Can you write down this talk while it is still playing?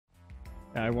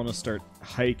I want to start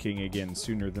hiking again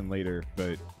sooner than later,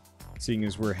 but seeing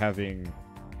as we're having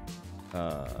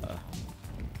the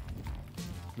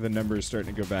numbers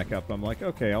starting to go back up, I'm like,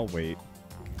 okay, I'll wait.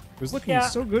 It was looking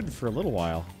so good for a little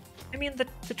while. I mean,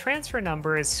 the transfer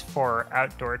numbers for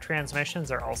outdoor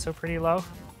transmissions are also pretty low.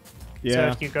 Yeah. So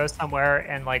if you go somewhere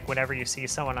and, like, whenever you see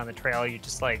someone on the trail, you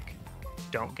just, like,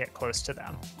 don't get close to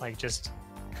them. Like, just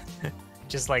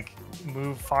like,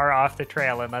 move far off the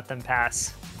trail and let them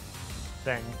pass.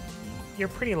 Then you're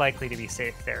pretty likely to be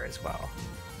safe there as well.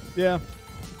 Yeah.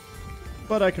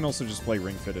 But I can also just play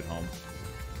Ring Fit at home.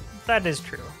 That is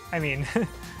true. I mean,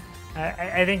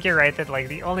 I think you're right that, like,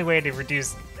 the only way to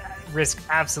reduce risk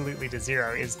absolutely to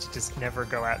zero is to just never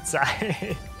go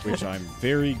outside. Which I'm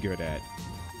very good at.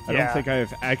 I don't think I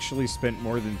have actually spent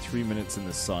more than 3 minutes in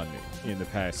the sun in the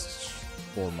past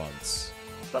 4 months.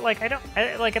 But, like,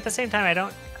 like, at the same time, I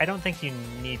don't think you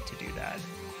need to do that.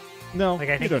 No, like,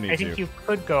 I think you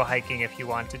could go hiking if you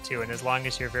wanted to, and as long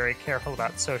as you're very careful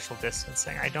about social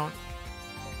distancing, I don't.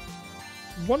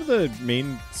 One of the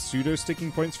main pseudo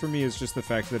sticking points for me is just the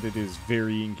fact that it is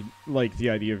very like the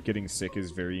idea of getting sick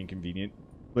is very inconvenient.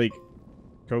 Like,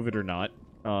 COVID or not,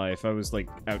 if I was like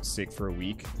out sick for a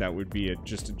week, that would be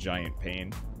just a giant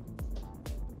pain.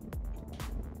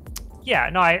 Yeah,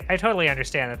 no, I totally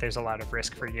understand that there's a lot of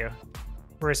risk for you.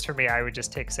 Whereas for me, I would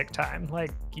just take sick time.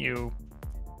 Like, you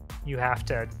have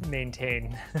to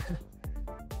maintain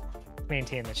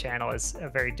the channel is a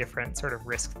very different sort of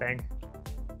risk thing.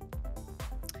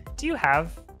 Do you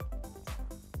have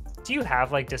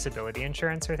like disability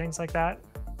insurance or things like that?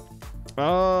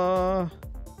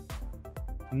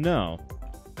 No.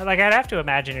 Like, I'd have to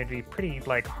imagine it'd be pretty,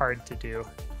 like, hard to do.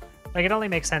 Like, it only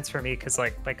makes sense for me because,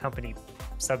 like, my company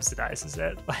subsidizes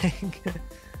it. Like,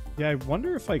 yeah, I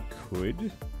wonder if I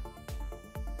could.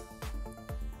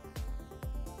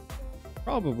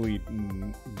 Probably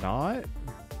not.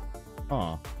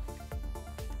 Huh.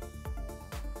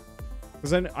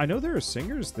 Because I know there are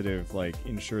singers that have, like,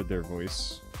 insured their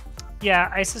voice.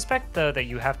 Yeah, I suspect, though, that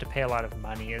you have to pay a lot of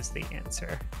money is the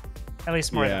answer. At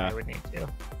least more than I would need to.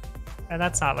 And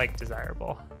that's not, like,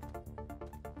 desirable.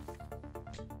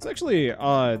 It's actually,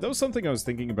 that was something I was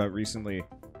thinking about recently.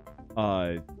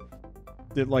 That,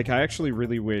 like, I actually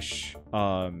really wish,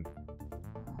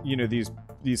 you know,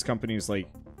 these companies like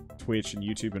Twitch and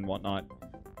YouTube and whatnot,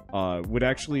 would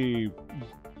actually,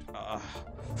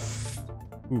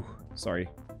 ooh, sorry.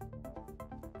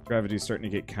 Gravity's starting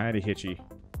to get kind of hitchy.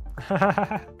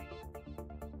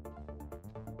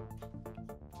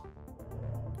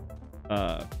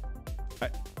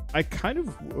 I kind of...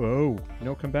 Whoa.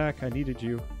 No, come back. I needed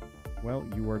you. Well,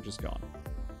 you are just gone.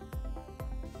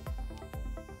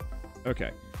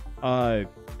 Okay. I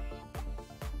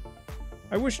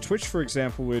wish Twitch, for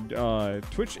example, would...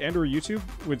 Twitch and or YouTube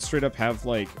would straight up have,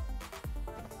 like,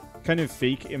 kind of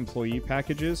fake employee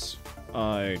packages.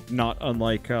 Not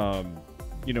unlike,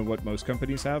 you know, what most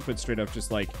companies have, but straight up just,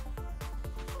 like...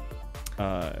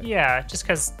 yeah, just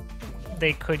because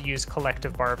they could use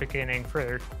collective bargaining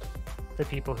for the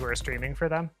people who are streaming for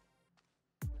them.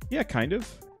 Yeah, kind of.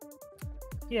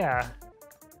 Yeah.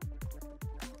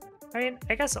 I mean,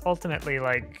 I guess ultimately,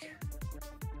 like,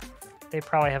 they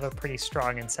probably have a pretty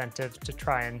strong incentive to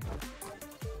try and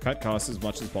cut costs as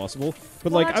much as possible.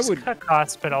 But, well, like, not I would just cut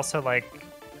costs, but also, like,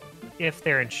 if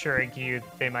they're insuring you,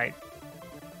 there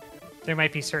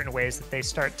might be certain ways that they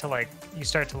start to, like, you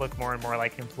start to look more and more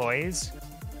like employees,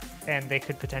 and they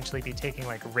could potentially be taking,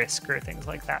 like, risk or things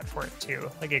like that for it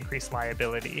too, like increased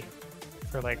liability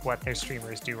for, like, what their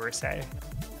streamers do or say.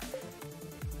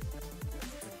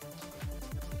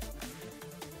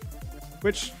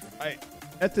 Which,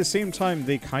 at the same time,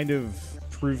 they kind of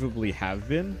provably have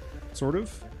been, sort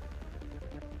of.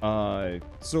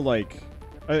 So, like,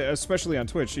 especially on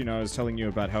Twitch, you know, I was telling you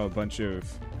about how a bunch of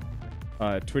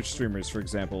Twitch streamers, for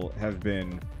example, have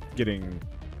been getting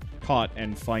caught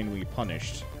and finally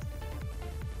punished.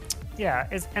 Yeah,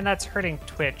 and that's hurting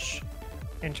Twitch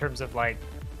in terms of, like,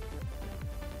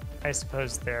 I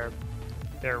suppose their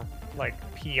like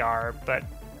PR, but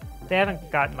they haven't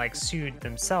gotten, like, sued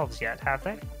themselves yet, have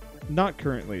they? Not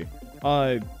currently.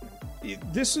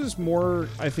 This is more,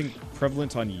 I think,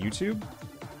 prevalent on YouTube,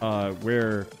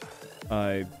 where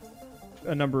a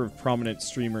number of prominent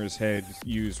streamers had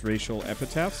used racial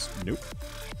epithets. Nope.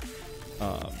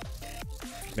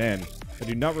 Man, I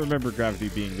do not remember Gravity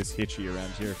being this hitchy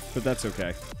around here, but that's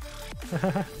okay.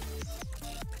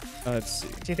 Let's see.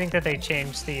 Do you think that they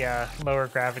changed the lower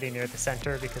gravity near the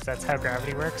center because that's how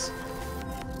gravity works?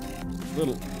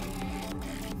 Little.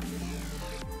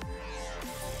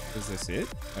 Is this it?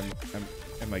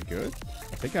 Am I good?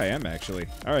 I think I am, actually.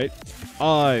 All right.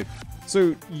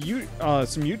 So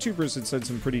some YouTubers had said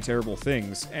some pretty terrible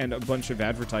things, and a bunch of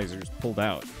advertisers pulled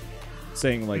out,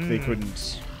 saying like they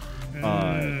couldn't,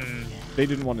 they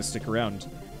didn't want to stick around,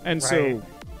 and so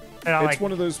it's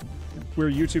one of those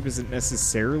where YouTube isn't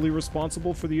necessarily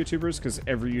responsible for the YouTubers because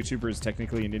every YouTuber is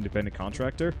technically an independent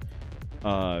contractor.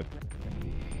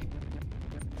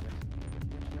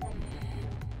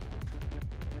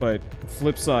 But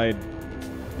flip side,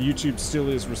 YouTube still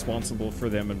is responsible for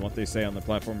them and what they say on the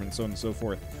platform and so on and so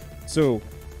forth. So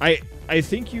I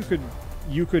think you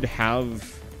could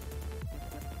have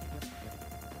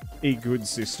a good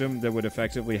system that would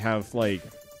effectively have like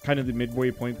kind of the midway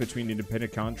point between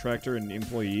independent contractor and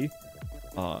employee.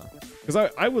 Because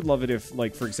I would love it if,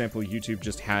 like, for example, YouTube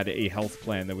just had a health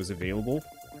plan that was available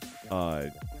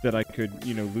that I could,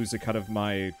 you know, lose a cut of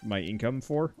my income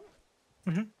for.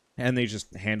 Mm-hmm. And they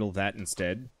just handle that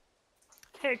instead.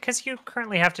 Because you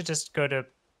currently have to just go to,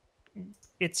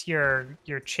 it's your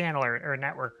channel or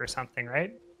network or something,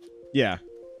 right? Yeah.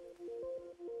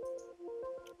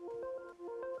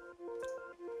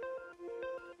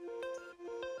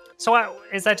 So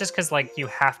is that just because like you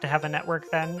have to have a network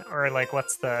then, or like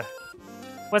what's the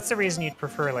reason you'd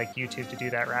prefer like YouTube to do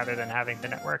that rather than having the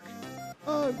network?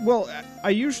 Well,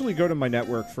 I usually go to my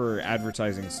network for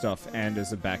advertising stuff and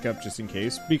as a backup just in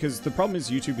case, because the problem is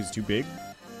YouTube is too big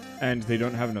and they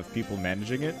don't have enough people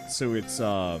managing it, so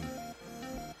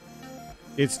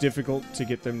it's difficult to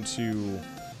get them to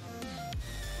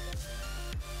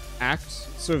act.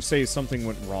 So if, say, something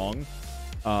went wrong,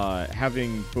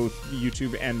 having both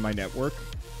YouTube and my network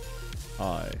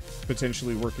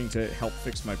potentially working to help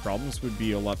fix my problems would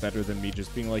be a lot better than me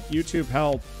just being like, YouTube,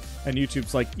 help! And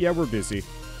YouTube's like, yeah, we're busy.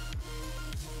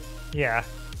 Yeah.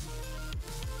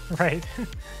 Right.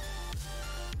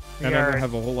 And I don't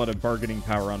have a whole lot of bargaining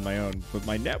power on my own, but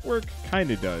my network kind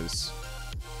of does.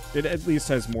 It at least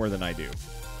has more than I do.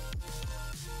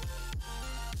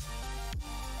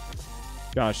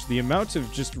 Gosh, the amount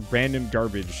of just random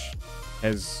garbage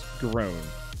has grown.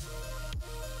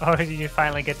 Oh, did you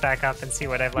finally get back up and see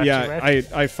what I've left you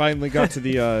with? Yeah, I finally got to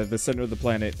the center of the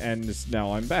planet, and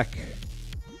now I'm back.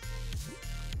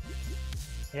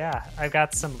 Yeah, I've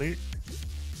got some loot.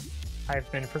 I've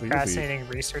been procrastinating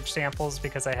research samples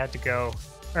because I had to go,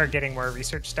 or getting more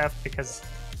research stuff because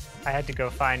I had to go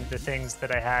find the things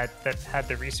that I had that had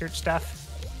the research stuff.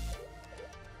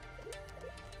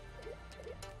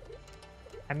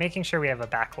 I'm making sure we have a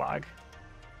backlog.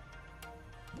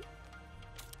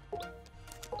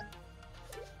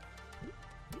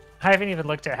 I haven't even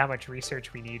looked at how much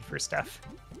research we need for stuff.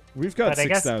 We've got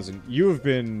 6,000. You've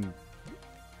been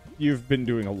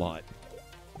doing a lot.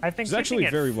 I've been it's actually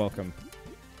very welcome.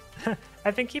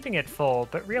 I've been keeping it full,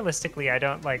 but realistically, I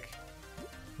don't like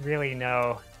really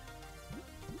know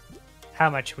how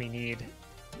much we need.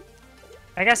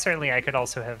 I guess certainly I could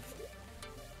also have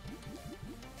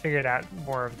figured out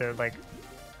more of the like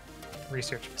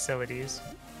research facilities.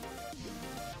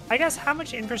 I guess how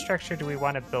much infrastructure do we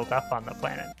want to build up on the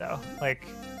planet, though? Like,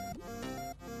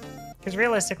 because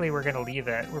realistically, we're going to leave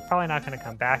it. We're probably not going to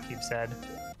come back. You've said.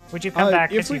 Would you come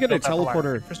back if we get a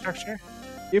teleporter? Infrastructure.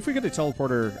 If we get a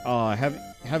teleporter,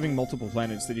 having multiple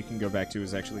planets that you can go back to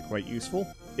is actually quite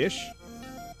useful-ish.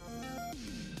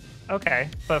 Okay,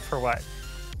 but for what?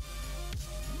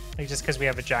 Like just because we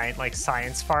have a giant like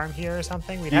science farm here or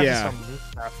something? We'd have some loot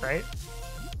stuff, right?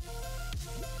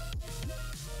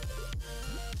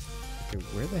 Okay,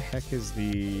 where the heck is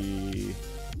the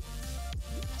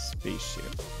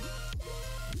spaceship?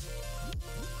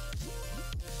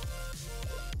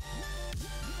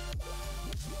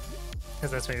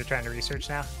 Because that's what you're trying to research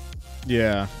now?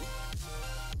 Yeah.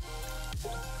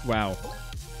 Wow.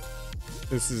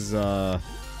 This is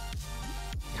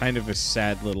kind of a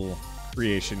sad little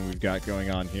creation we've got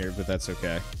going on here, but that's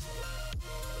okay.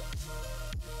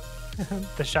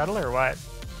 The shuttle or what?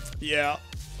 Yeah.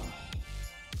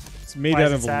 It's made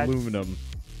out of aluminum.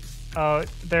 Oh,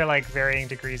 they're like varying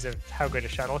degrees of how good a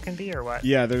shuttle can be, or what?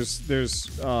 Yeah,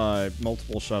 there's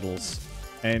multiple shuttles,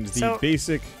 and the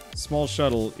basic small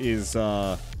shuttle is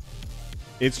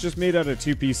it's just made out of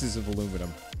 2 pieces of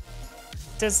aluminum.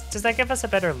 Does that give us a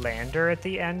better lander at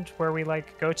the end where we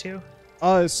like go to?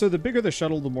 So the bigger the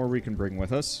shuttle, the more we can bring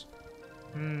with us.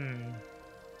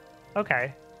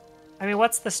 Okay. I mean,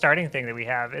 what's the starting thing that we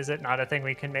have? Is it not a thing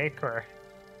we can make, or?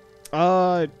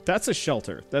 That's a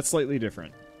shelter. That's slightly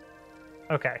different.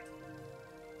 Okay.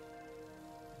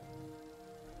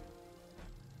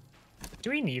 Do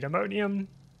we need ammonium?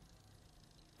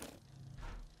 I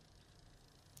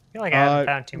feel like I haven't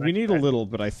found too much. We need a little,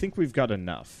 but I think we've got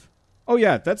enough. Oh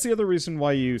yeah, that's the other reason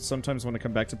why you sometimes want to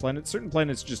come back to planets. Certain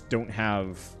planets just don't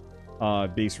have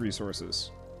base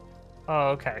resources. Oh,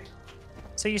 okay.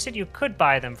 So you said you could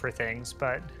buy them for things,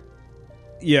 but...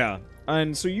 Yeah,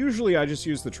 and so usually I just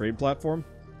use the trade platform,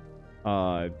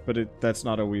 but that's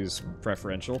not always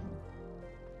preferential.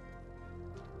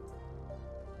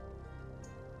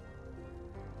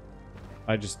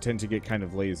 I just tend to get kind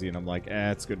of lazy, and I'm like,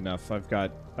 it's good enough. I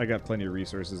got plenty of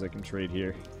resources I can trade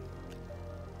here.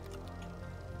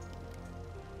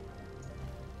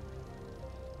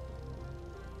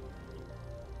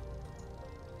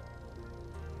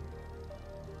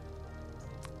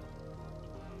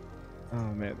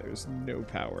 Oh man, there's no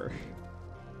power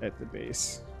at the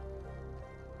base.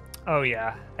 Oh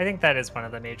yeah, I think that is one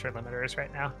of the major limiters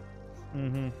right now.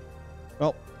 Mm-hmm.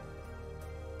 Well,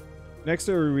 next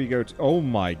area we go to... Oh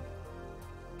my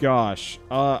gosh.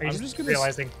 Are you I'm just gonna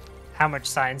realizing how much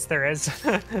science there is?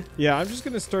 Yeah, I'm just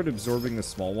gonna start absorbing the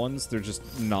small ones. They're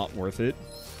just not worth it.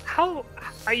 How...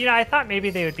 You know, I thought maybe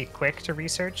they would be quick to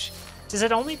research. Does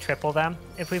it only triple them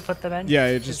if we put them in? Yeah,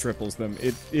 it just triples them.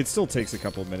 It still takes a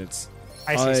couple minutes.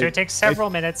 I see. So it takes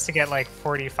several minutes to get like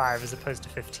 45 as opposed to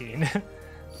 15.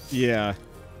 Yeah,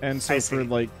 and so for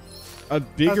like a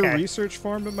bigger research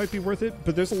farm, it might be worth it.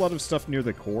 But there's a lot of stuff near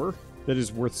the core that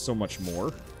is worth so much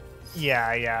more.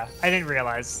 Yeah, yeah. I didn't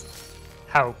realize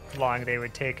how long they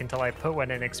would take until I put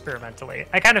one in experimentally.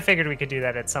 I kind of figured we could do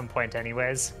that at some point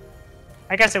anyways.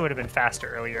 I guess it would have been faster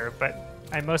earlier, but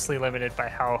I'm mostly limited by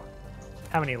how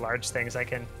many large things I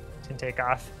can take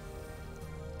off.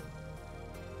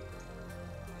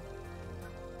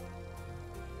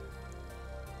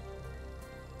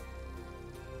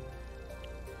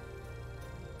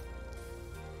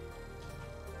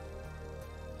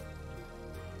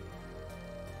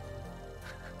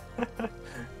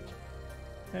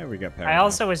 Yeah, we got power. I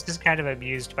also was just kind of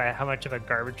amused by how much of a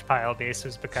garbage pile base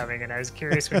was becoming, and I was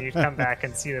curious when you'd come back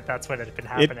and see that that's what had been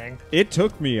happening. It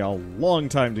took me a long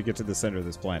time to get to the center of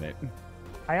this planet.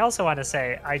 I also want to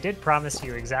say, I did promise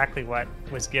you exactly what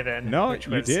was given. No, which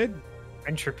you was did?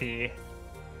 Entropy.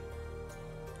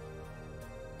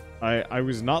 I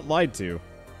was not lied to.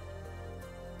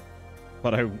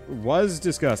 But I was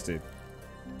disgusted.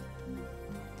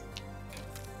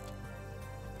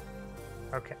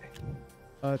 Okay.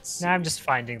 Let's Now I'm just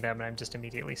finding them, and I'm just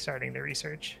immediately starting the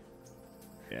research.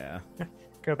 Yeah.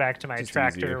 Go back to my Just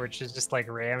tractor, easier. which is just like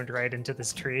rammed right into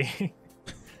this tree.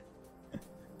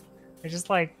 It's just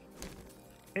like...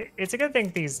 It's a good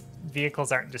thing these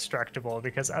vehicles aren't destructible,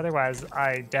 because otherwise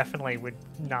I definitely would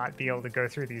not be able to go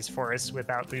through these forests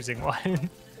without losing one.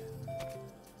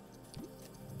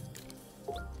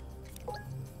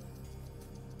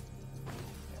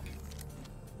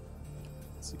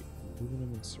 Let's see.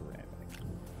 Aluminum and ceramic.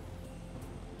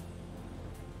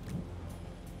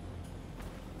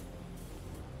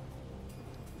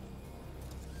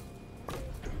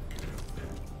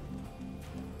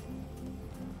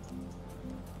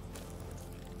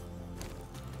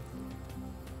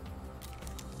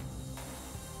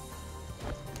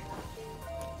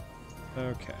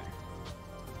 Okay.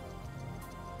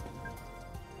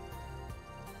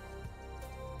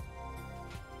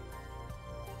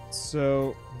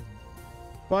 So,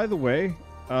 by the way,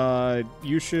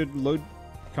 you should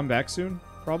come back soon,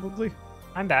 probably?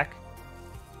 I'm back.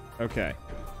 Okay.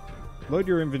 Load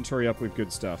your inventory up with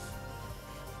good stuff.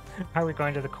 Are we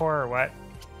going to the core or what?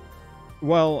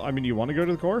 Well, I mean, you want to go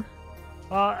to the core?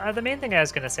 Well, the main thing I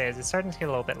was going to say is it's starting to get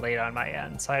a little bit late on my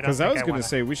end, so I don't Because think I was going wanna... to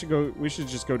say we should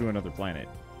just go to another planet.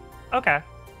 Okay.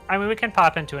 I mean, we can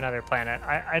pop into another planet.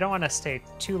 I don't want to stay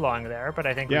too long there, but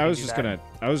I think Yeah, we I can was do just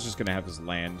that. gonna have us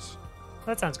land.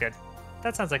 That sounds good.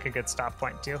 That sounds like a good stop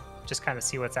point too. Just kind of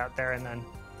see what's out there and then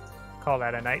call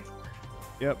that a night.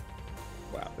 Yep.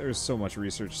 Wow, there's so much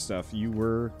research stuff. You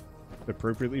were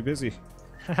appropriately busy.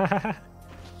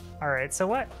 All right. So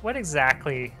what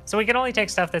exactly? So we can only take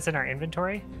stuff that's in our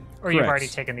inventory, or you've Correct. already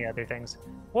taken the other things.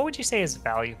 What would you say is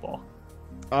valuable?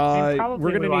 mean, probably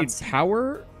We're we gonna want need some-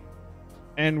 power,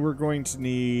 and we're going to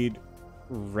need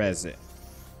resin.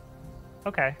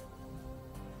 Okay.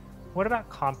 What about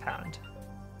compound?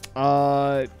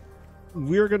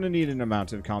 We're gonna need an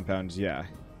amount of compounds, yeah.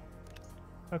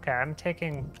 Okay,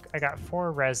 I got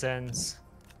 4 resins,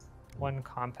 1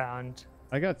 compound.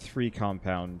 I got 3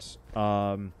 compounds.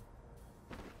 Well,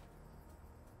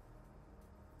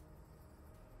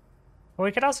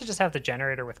 we could also just have the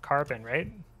generator with carbon,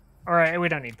 right? Or we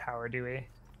don't need power, do we?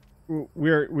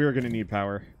 We're gonna need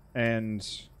power, and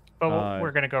But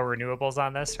we're gonna go renewables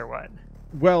on this, or what?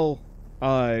 well,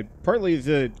 partly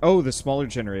the smaller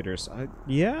generators.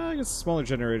 Yeah, I guess the smaller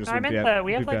generators. No, I wouldn't meant be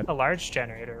we have like bad. the large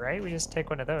generator, right? We just take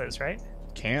one of those, right?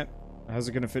 Can't. How's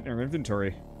it gonna fit in our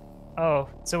inventory? Oh,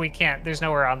 so we can't. There's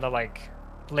nowhere on the like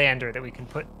lander that we can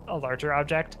put a larger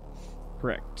object.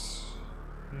 Correct.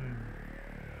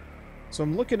 So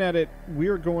I'm looking at it.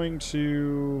 We're going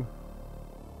to...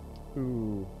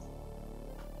 Ooh.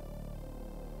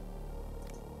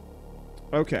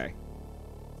 Okay.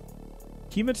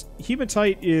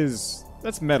 Hematite is...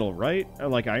 That's metal, right?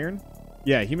 Like iron?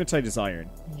 Yeah, hematite is iron.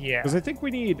 Yeah. Because I think we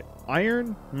need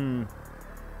iron.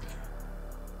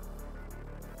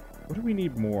 What do we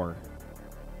need more?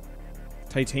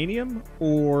 Titanium?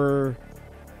 Or...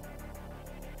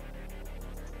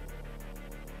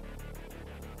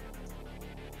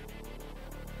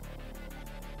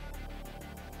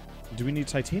 Do we need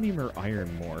titanium or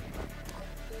iron more?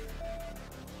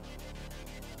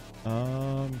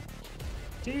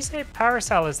 Did you say power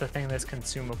cell is the thing that's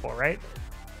consumable, right?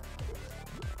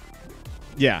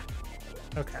 Yeah.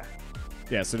 Okay.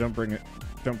 Yeah, so don't bring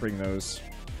those.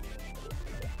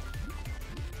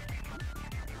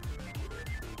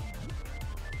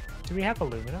 Do we have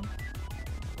aluminum?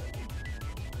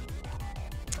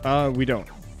 We don't.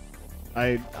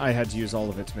 I had to use all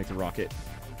of it to make the rocket.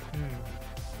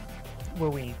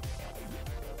 Will we... I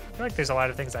feel like there's a lot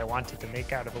of things I wanted to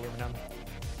make out of aluminum.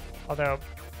 Although,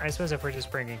 I suppose if we're just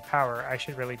bringing power, I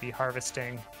should really be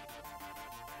harvesting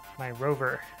my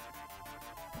rover.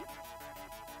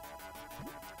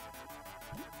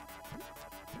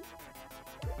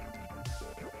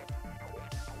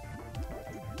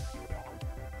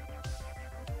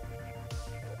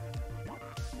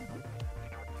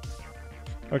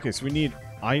 Okay, so we need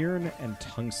iron and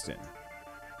tungsten.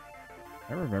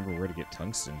 I don't remember where to get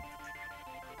tungsten.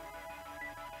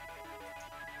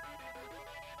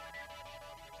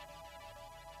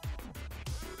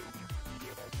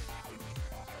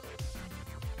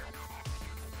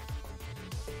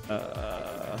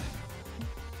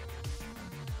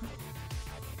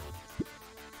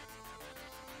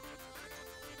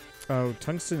 Oh,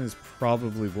 tungsten is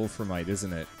probably wolframite,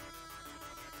 isn't it?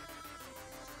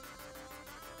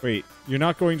 Wait, you're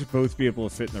not going to both be able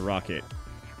to fit in the rocket.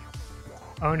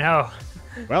 Oh no.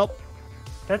 Well,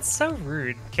 that's so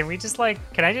rude. Can we just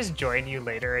can I just join you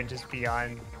later and just be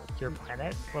on your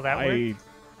planet? Will that work?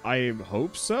 I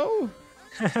hope so.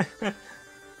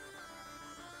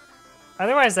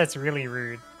 Otherwise, that's really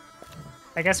rude.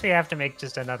 I guess we have to make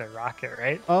just another rocket,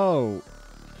 right? Oh.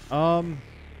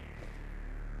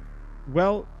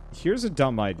 Well, here's a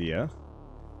dumb idea.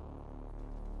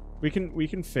 We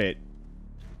can fit.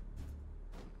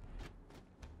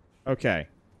 Okay.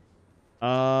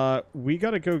 We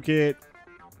gotta go get...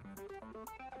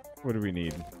 What do we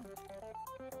need?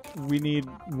 We need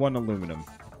 1 aluminum.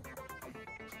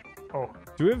 Oh.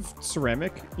 Do we have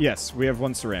ceramic? Yes, we have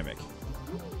 1 ceramic.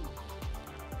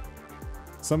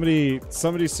 Somebody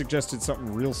suggested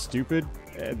something real stupid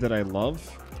that I love.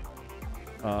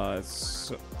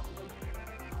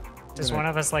 Does one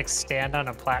of us stand on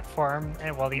a platform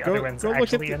and while the other one's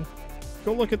actually in?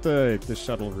 Go look at the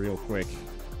shuttle real quick.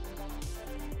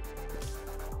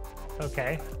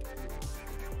 Okay.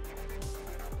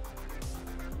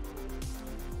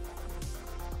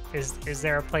 Is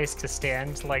there a place to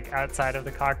stand outside of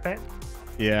the cockpit?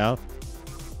 Yeah.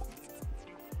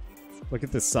 Look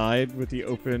at the side with the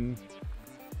open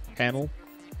panel.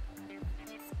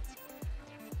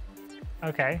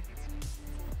 Okay.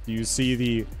 Do you see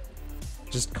the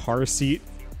just car seat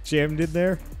jammed in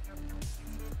there?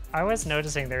 I was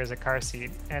noticing there's a car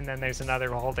seat, and then there's another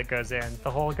hole that goes in.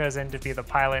 The hole goes in to be the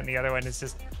pilot, and the other one is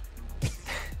just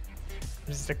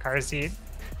just a car seat.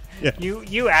 Yeah.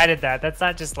 You added that. That's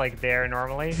not just there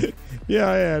normally. Yeah,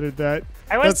 I added that.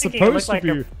 I was That's thinking it looked like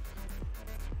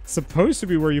supposed to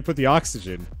be where you put the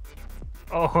oxygen.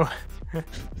 Oh.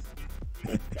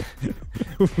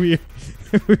 We're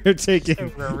taking a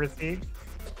rover seat.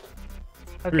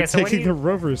 Okay, we're so taking the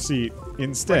rover seat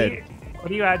instead. What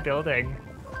do you add building?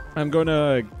 I'm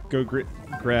gonna go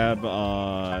grab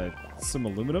some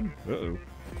aluminum. Uh-oh.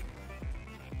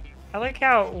 I like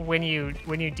how when you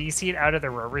de-seat out of the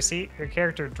rover seat, your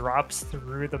character drops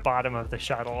through the bottom of the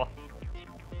shuttle.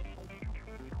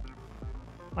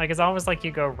 It's almost like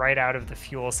you go right out of the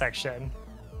fuel section.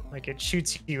 It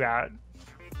shoots you out.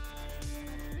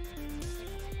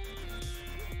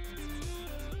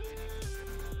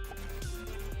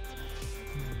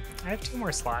 I have 2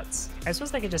 more slots. I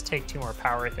suppose I could just take 2 more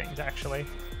power things, actually.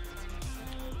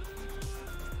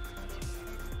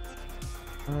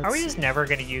 Are we just never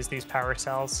going to use these power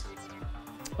cells?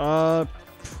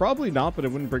 Probably not, but I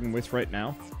wouldn't bring them with right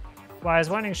now. Well, I was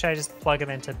wondering, should I just plug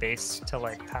them into base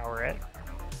to, power it?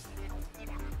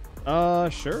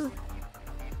 Sure.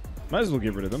 Might as well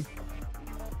get rid of them.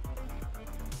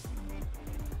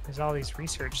 There's all these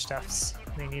research stuffs.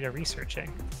 They need a researching.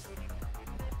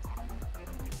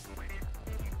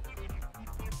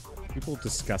 People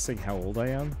discussing how old I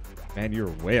am? Man, you're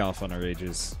way off on our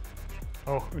ages.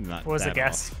 Oh, Not what was the that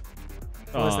guess?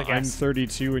 off. What was the guess? I'm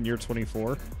 32 and you're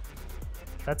 24.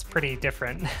 That's pretty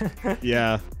different.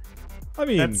 Yeah. I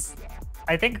mean,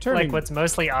 I think turning... like what's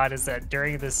mostly odd is that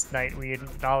during this night we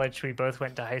acknowledged we both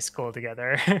went to high school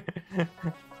together.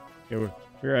 Yeah,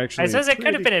 we're actually... I suppose it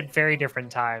could have been at very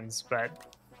different times,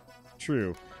 but...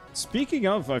 True. Speaking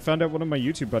of, I found out one of my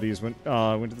YouTube buddies went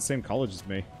to the same college as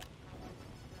me.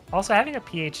 Also, having a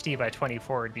PhD by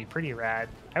 24 would be pretty rad.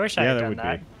 I wish I had done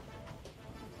that.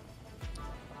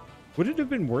 Would it have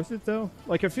been worth it, though?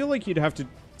 Like, I feel like you'd have to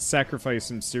sacrifice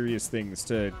some serious things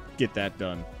to get that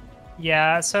done.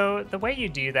 Yeah, so the way you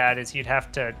do that is you'd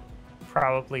have to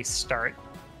probably start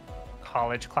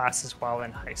college classes while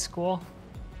in high school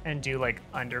and do, like,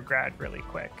 undergrad really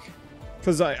quick.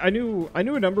 Because I knew a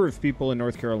number of people in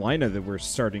North Carolina that were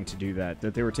starting to do that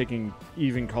they were taking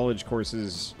even college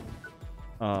courses,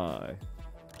 like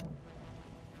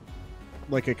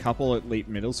a couple at late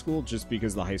middle school, just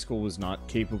because the high school was not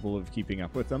capable of keeping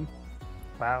up with them.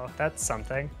 Wow, that's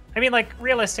something. I mean, like,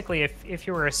 realistically, if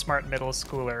you were a smart middle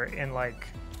schooler in, like...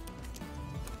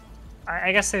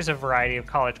 I guess there's a variety of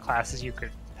college classes you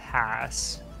could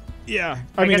pass. Yeah.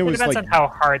 I mean, it was depends on how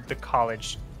hard the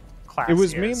college class is. It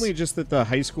was is. mainly just that the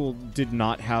high school did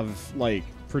not have, like,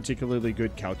 particularly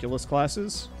good calculus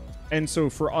classes. And so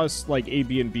for us, like,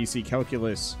 AB and BC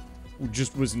calculus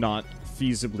just was not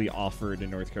feasibly offered in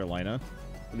North Carolina,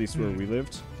 at least where we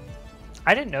lived.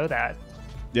 I didn't know that.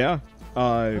 Yeah.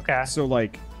 Okay. So,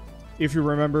 like, if you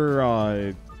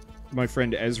remember my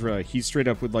friend Ezra, he straight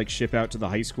up would, like, ship out to the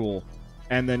high school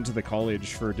and then to the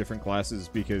college for different classes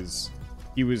because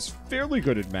he was fairly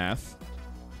good at math.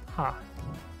 Huh.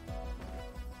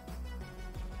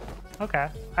 Okay.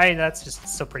 That's just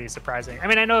still pretty surprising. I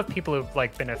mean, I know of people who've,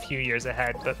 like, been a few years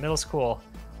ahead, but middle school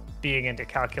being into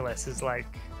calculus is, like...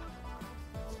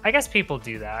 I guess people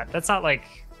do that. That's not,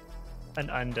 like, an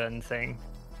undone thing.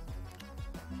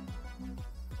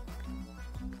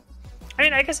 I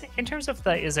mean, I guess in terms of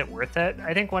the is it worth it,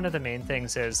 I think one of the main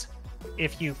things is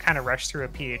if you kind of rush through a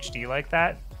PhD like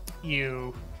that,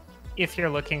 if you're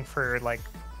looking for, like,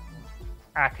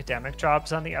 academic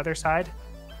jobs on the other side,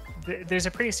 there's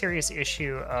a pretty serious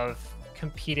issue of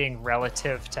competing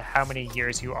relative to how many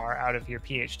years you are out of your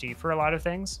PhD for a lot of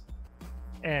things.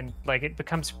 And, like, it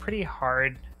becomes pretty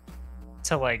hard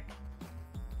to, like,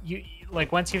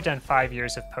 once you've done 5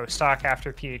 years of postdoc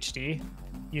after PhD,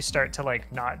 you start to,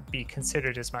 like, not be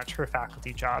considered as much for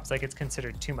faculty jobs. Like, it's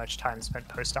considered too much time spent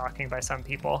postdocing by some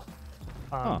people.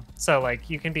 So, like,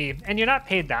 you can be, and you're not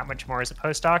paid that much more as a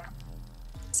postdoc.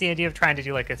 It's the idea of trying to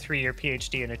do, like, a 3-year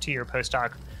PhD and a 2-year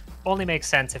postdoc only makes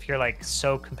sense if you're, like,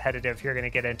 so competitive you're going to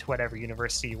get into whatever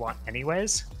university you want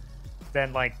anyways.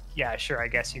 Then, like, yeah, sure, I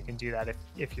guess you can do that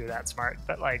if you're that smart.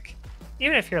 But, like,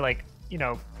 even if you're, like, you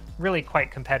know, really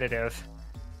quite competitive,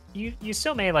 you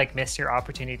still may, like, miss your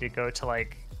opportunity to go to,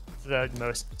 like, the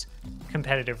most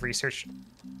competitive research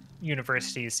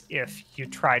universities if you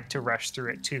tried to rush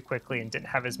through it too quickly and didn't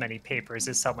have as many papers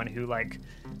as someone who, like,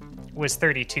 was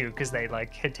 32 because they,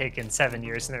 like, had taken 7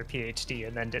 years in their PhD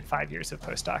and then did 5 years of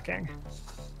postdocing.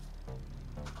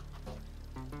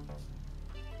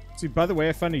 See, by the way,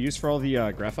 I found a use for all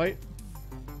the graphite.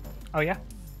 Oh, yeah?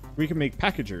 We can make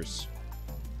packagers.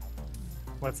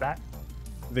 What's that?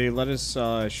 They let us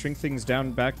shrink things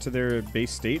down back to their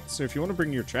base state. So if you want to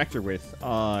bring your tractor with,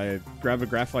 grab a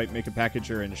graphite, make a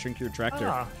packager, and shrink your tractor.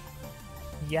 Oh.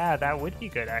 Yeah, that would be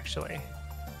good, actually.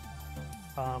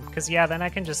 Because, yeah, then I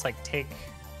can just, like, take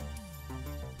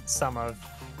some of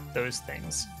those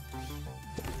things.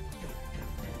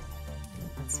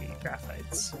 Let's see,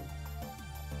 graphites.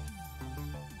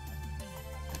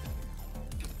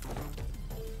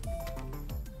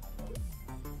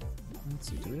 Let's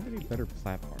see, do we have any better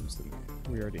platforms than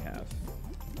we already have?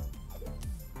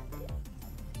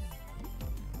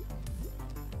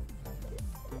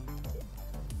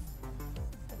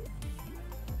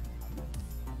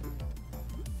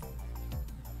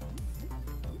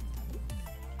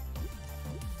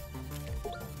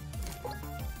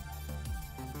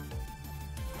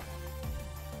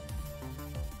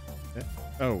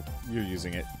 Oh, you're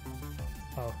using it.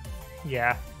 Oh,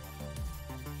 yeah.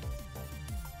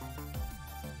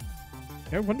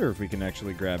 I wonder if we can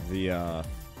actually grab the,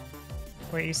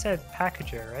 Wait, you said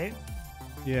packager, right?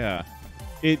 Yeah.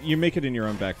 You make it in your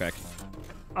own backpack.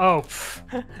 Oh,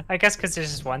 I guess because there's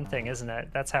just one thing, isn't it?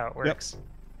 That's how it works.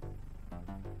 Yep.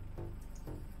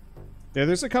 Yeah,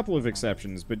 there's a couple of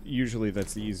exceptions, but usually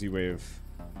that's the easy way of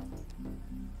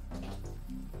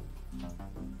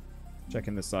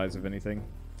Checking the size of anything.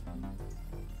 Gonna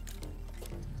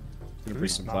bring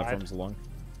Boost some mod. platforms along.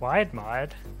 Wide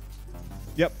mod.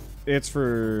 Yep, it's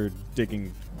for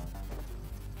digging.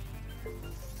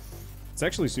 It's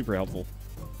actually super helpful.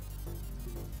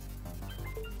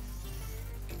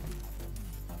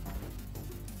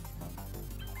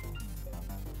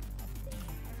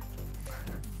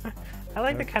 I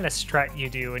like the kind of strut you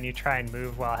do when you try and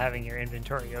move while having your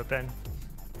inventory open.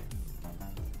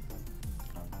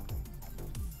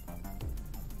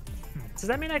 Does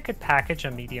that mean I could package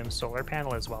a medium solar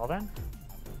panel as well then?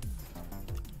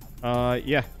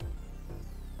 Yeah.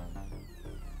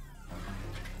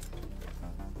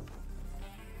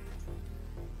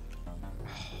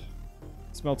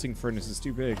 Smelting furnace is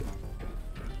too big.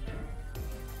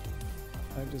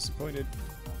 I'm disappointed.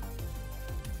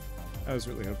 I was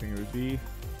really hoping it would be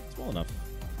small enough.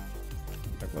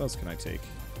 Right, what else can I take?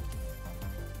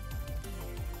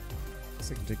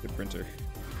 Guess I can take the printer.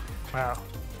 Wow.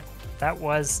 That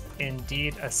was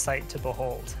indeed a sight to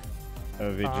behold.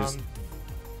 Of it just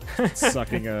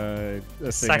sucking a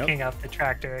thing sucking up the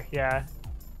tractor, yeah.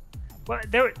 Well,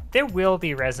 there will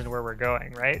be resin where we're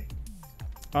going, right?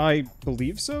 I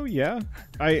believe so, yeah.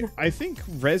 I think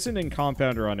resin and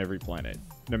compound are on every planet,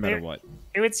 no matter what.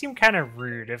 It would seem kind of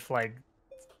rude if, like,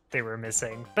 they were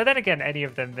missing. But then again, any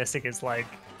of them missing is, like,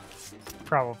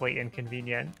 probably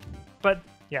inconvenient. But,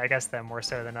 yeah, I guess them more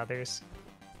so than others.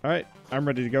 Alright, I'm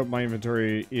ready to go. My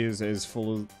inventory is as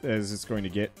full as it's going to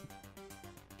get.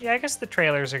 Yeah, I guess the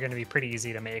trailers are going to be pretty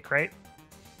easy to make, right?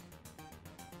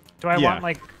 Do I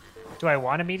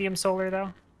want a medium solar,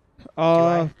 though?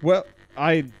 Well,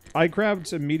 I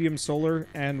grabbed a medium solar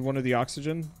and one of the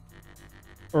oxygen.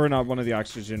 Or not one of the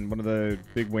oxygen, one of the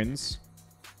big winds.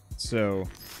 So,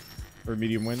 or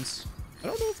medium winds. I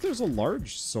don't know if there's a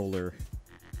large solar.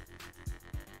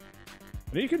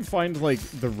 I know you can find, like,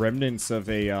 the remnants of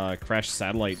a crashed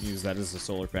satellite and use that as a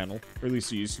solar panel. Or at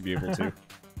least you used to be able to.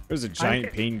 There's a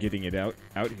giant pain getting it out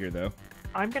here, though.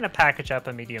 I'm going to package up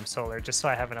a medium solar just so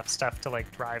I have enough stuff to, like,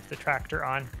 drive the tractor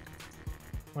on.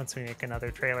 Once we make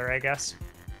another trailer, I guess.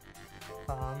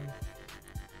 Well,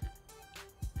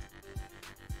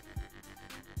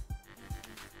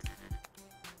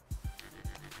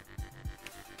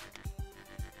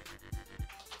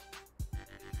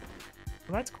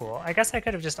 that's cool. I guess I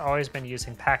could have just always been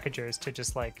using packagers to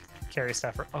just, like, carry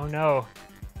stuff. Oh, no.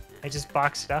 I just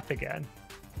boxed it up again.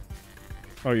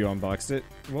 Oh, you unboxed it?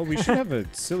 Well, we should have a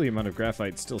silly amount of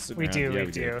graphite still sitting We around. do, Yeah,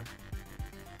 we do.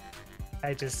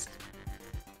 I just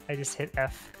hit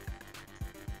F.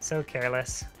 So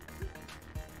careless.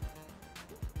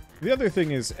 The other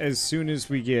thing is, as soon as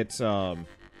we get,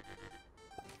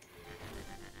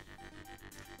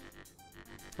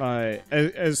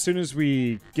 as soon as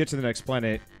we get to the next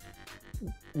planet,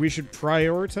 we should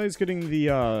prioritize getting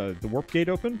the warp gate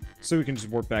open, so we can just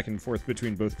warp back and forth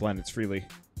between both planets freely.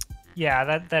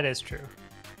 Yeah, that is true.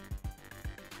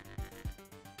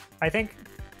 I think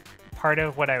part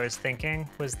of what I was thinking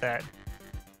was that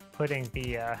putting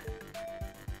the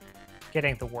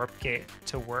getting the warp gate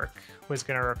to work was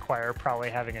going to require probably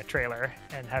having a trailer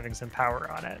and having some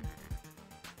power on it.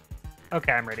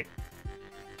 Okay, I'm ready.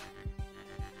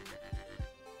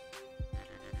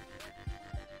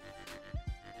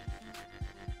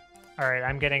 All right,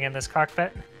 I'm getting in this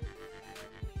cockpit.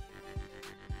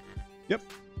 Yep.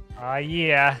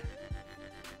 Yeah.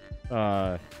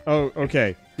 Oh,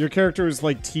 okay. Your character was,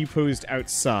 like, T-posed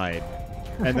outside,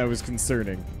 and that was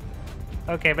concerning.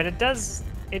 Okay, but it does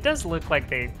look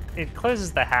like it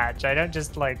closes the hatch. I don't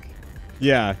just, like...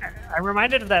 Yeah. I'm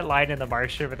reminded of that line in The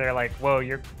Martian where they're like, whoa,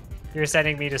 you're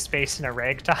sending me to space in a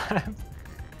ragtop.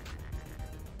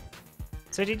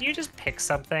 So did you just pick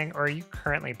something, or are you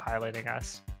currently piloting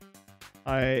us?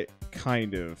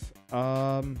 Kind of.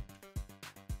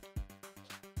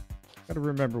 Gotta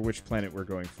remember which planet we're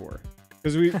going for.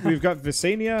 Because we've got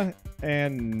Visania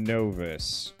and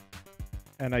Novus.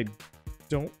 And I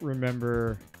don't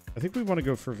remember... I think we want to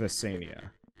go for Visania.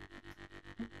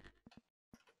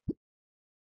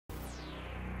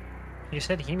 You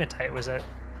said hematite was it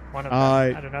one of them?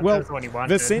 I don't know if that was the one you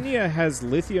wanted. Visania has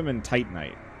lithium and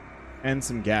titanite. And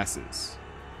some gases.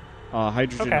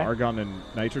 Hydrogen, Okay. argon, and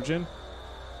nitrogen.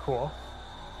 Cool.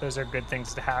 Those are good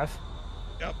things to have.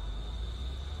 Yep.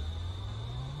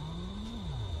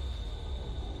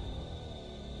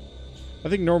 I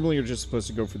think normally you're just supposed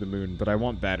to go for the moon, but I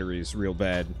want batteries real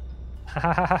bad.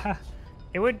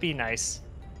 It would be nice.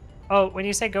 Oh, when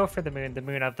you say go for the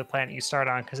moon of the planet you start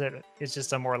on, because it is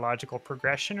just a more logical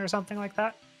progression or something like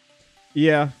that?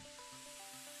 Yeah.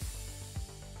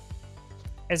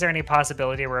 Is there any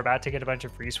possibility we're about to get a bunch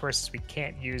of resources we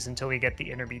can't use until we get the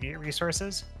intermediate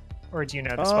resources? Or do you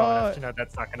know this well enough to know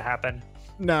that's not going to happen?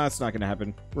 No, it's not going to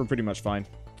happen. We're pretty much fine.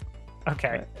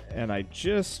 Okay. And I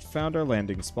just found our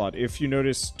landing spot. If you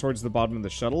notice towards the bottom of the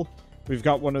shuttle, we've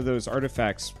got one of those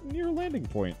artifacts near a landing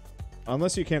point.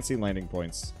 Unless you can't see landing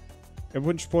points. At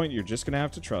which point, you're just going to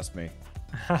have to trust me.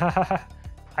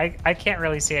 I can't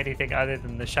really see anything other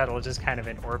than the shuttle just kind of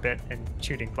in orbit and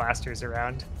shooting blasters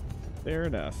around. Fair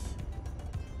enough.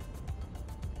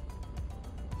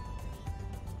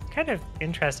 Kind of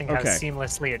interesting how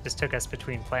seamlessly it just took us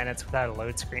between planets without a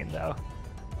load screen, though.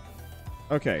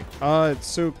 Okay.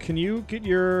 So can you get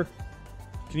your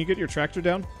tractor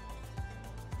down?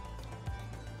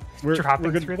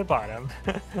 Dropping through the bottom.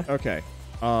 Okay.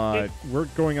 We're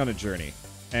going on a journey,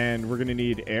 and we're gonna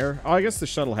need air. Oh, I guess the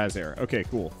shuttle has air. Okay,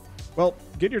 cool. Well,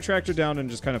 get your tractor down and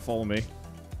just kind of follow me,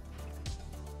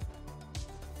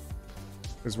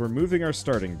 because we're moving our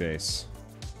starting base,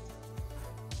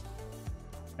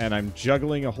 and I'm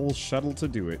juggling a whole shuttle to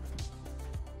do it.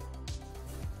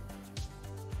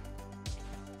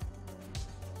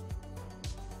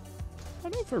 I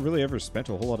don't know if I really ever spent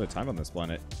a whole lot of time on this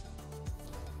planet.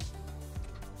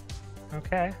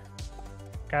 Okay.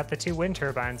 Got the 2 wind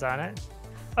turbines on it.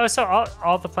 Oh, so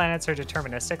all the planets are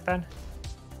deterministic then?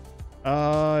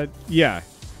 Yeah.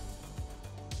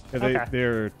 Okay.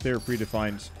 They're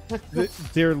predefined.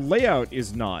 Their layout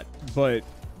is not, but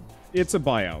it's a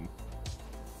biome.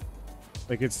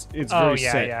 Like it's very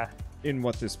set in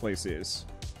what this place is.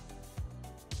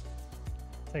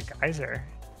 It's a geyser.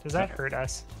 Does that hurt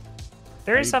us?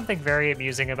 There is something very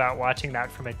amusing about watching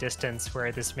that from a distance,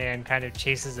 where this man kind of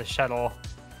chases a shuttle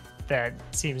that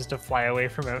seems to fly away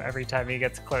from him every time he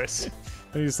gets close.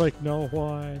 And he's like, no,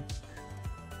 why?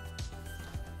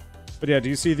 But yeah, do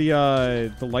you see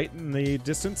the light in the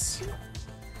distance?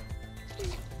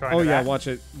 Oh yeah, watch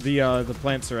it. The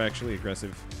plants are actually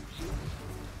aggressive.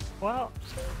 Well,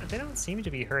 they don't seem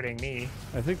to be hurting me.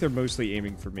 I think they're mostly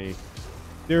aiming for me.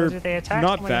 They're did they attack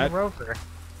not bad. In the rover?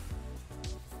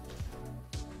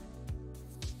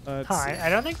 I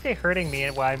don't think they're hurting me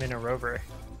while I'm in a rover.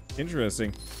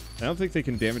 Interesting. I don't think they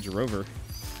can damage a rover.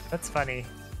 That's funny.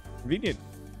 Convenient.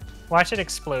 Watch it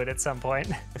explode at some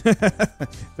point.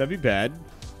 That'd be bad.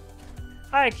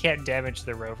 I can't damage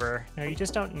the rover. No, you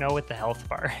just don't know what the health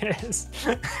bar is.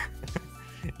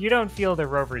 You don't feel the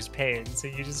rover's pain, so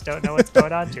you just don't know what's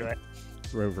going on to it.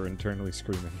 Rover internally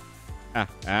screaming.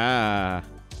 Ah.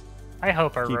 I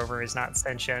hope our rover is not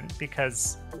sentient,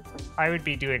 because I would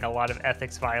be doing a lot of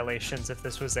ethics violations if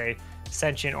this was a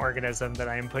sentient organism that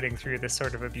I am putting through this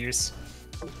sort of abuse.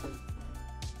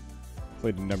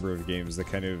 Played a number of games that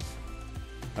kind of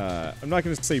I'm not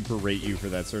going to say berate you for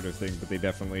that sort of thing, but they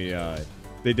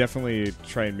definitely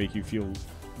try and make you feel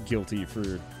guilty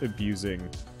for abusing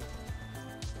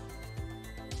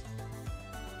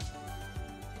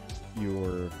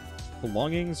your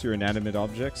belongings, your inanimate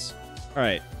objects. All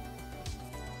right.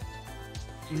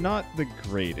 Not the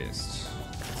greatest.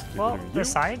 Well, the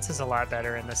science is a lot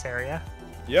better in this area.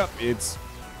 Yep, it's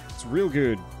real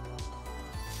good.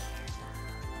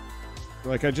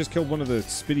 Like, I just killed one of the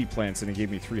spitty plants and it gave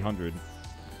me 300.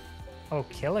 Oh,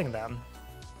 killing them.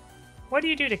 What do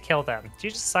you do to kill them? Do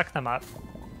you just suck them up?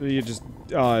 You just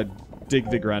dig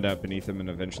the ground out beneath them and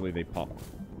eventually they pop.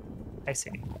 I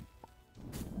see.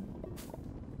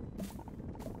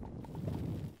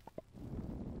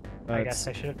 I guess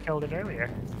I should have killed it earlier.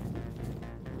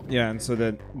 Yeah, and so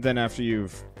then after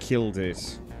you've killed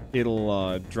it,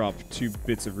 it'll drop 2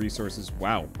 bits of resources.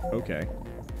 Wow, okay.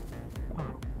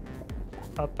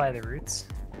 Up by the roots.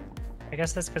 I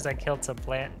guess that's because I killed some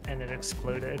plant and it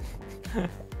exploded.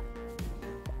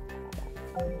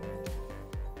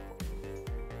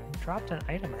 Dropped an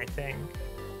item, I think.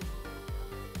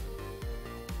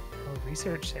 Oh,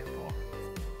 research sample.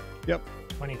 Yep.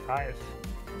 25.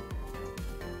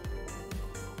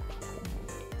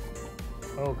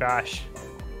 Oh gosh.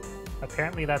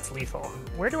 Apparently that's lethal.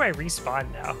 Where do I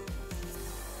respawn now?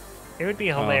 It would be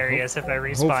hilarious if I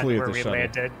respawned where we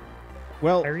landed.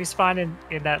 Well, I respawned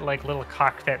in that like little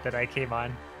cockpit that I came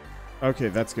on. Okay,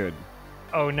 that's good.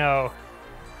 Oh no.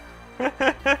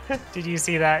 Did you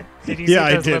see that? Did you see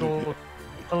those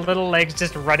little legs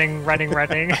just running?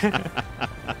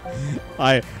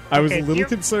 I was a little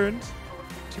concerned. Do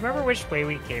you remember which way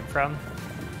we came from?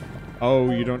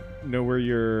 Oh, you don't know where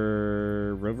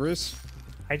your rover is?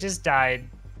 I just died.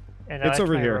 And it's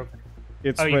over here.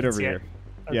 It's right over here.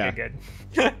 Okay, yeah. Good.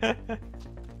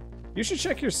 You should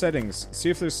check your settings. See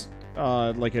if there's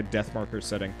like a death marker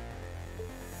setting.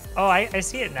 Oh, I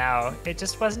see it now. It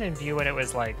just wasn't in view when it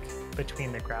was like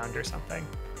between the ground or something.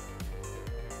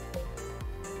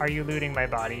 Are you looting my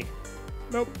body?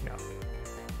 Nope. No.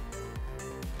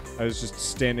 I was just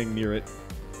standing near it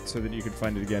so that you could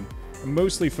find it again. I'm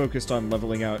mostly focused on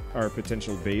leveling out our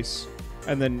potential base.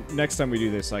 And then next time we do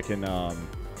this, I can,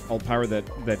 I'll power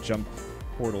that jump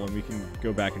portal and we can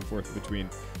go back and forth between.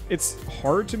 It's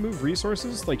hard to move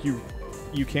resources. Like, you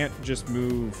can't just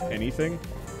move anything.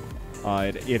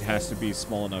 It has to be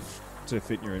small enough to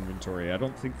fit in your inventory. I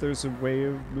don't think there's a way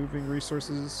of moving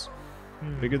resources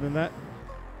bigger than that.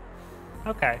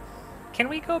 Okay. Can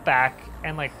we go back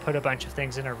and, like, put a bunch of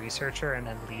things in a researcher and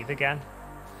then leave again?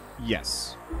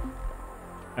 Yes.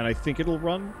 And I think it'll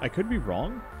run. I could be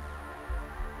wrong.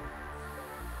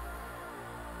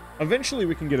 Eventually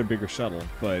we can get a bigger shuttle,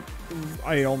 but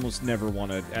I almost never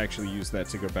want to actually use that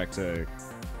to go back to,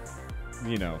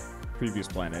 you know, previous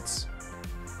planets.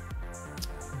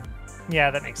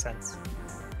 Yeah, that makes sense.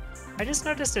 I just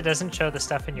noticed it doesn't show the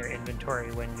stuff in your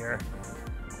inventory when you're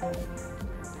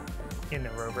in the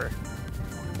rover.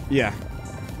 Yeah.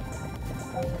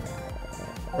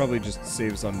 Probably just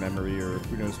saves on memory or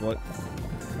who knows what.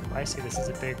 I see this is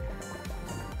a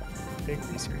big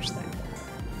research thing.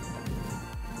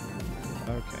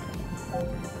 Okay.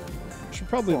 Should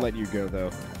probably let you go, though.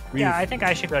 Yeah, I think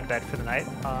I should go to bed for the night.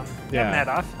 Yeah, I'm head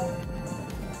off.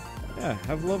 Yeah,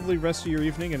 have a lovely rest of your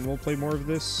evening, and we'll play more of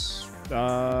this,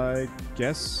 I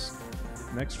guess,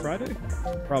 next Friday?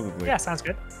 Probably. Yeah, sounds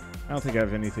good. I don't think I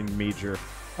have anything major.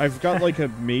 I've got, like, a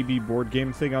maybe board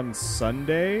game thing on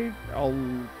Sunday. I'll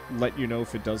let you know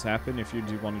if it does happen, if you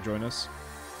do want to join us.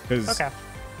 Because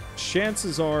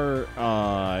chances are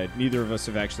neither of us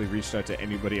have actually reached out to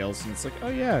anybody else, and it's like, oh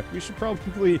yeah, we should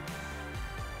probably,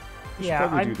 do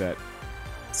that.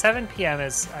 7 p.m.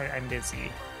 is I'm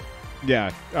busy.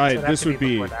 Yeah, So this would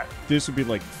be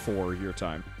like 4 your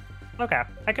time. Okay,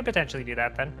 I could potentially do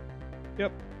that then.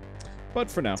 Yep. But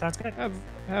for now, Sounds good.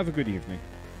 Have a good evening.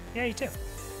 Yeah, you too.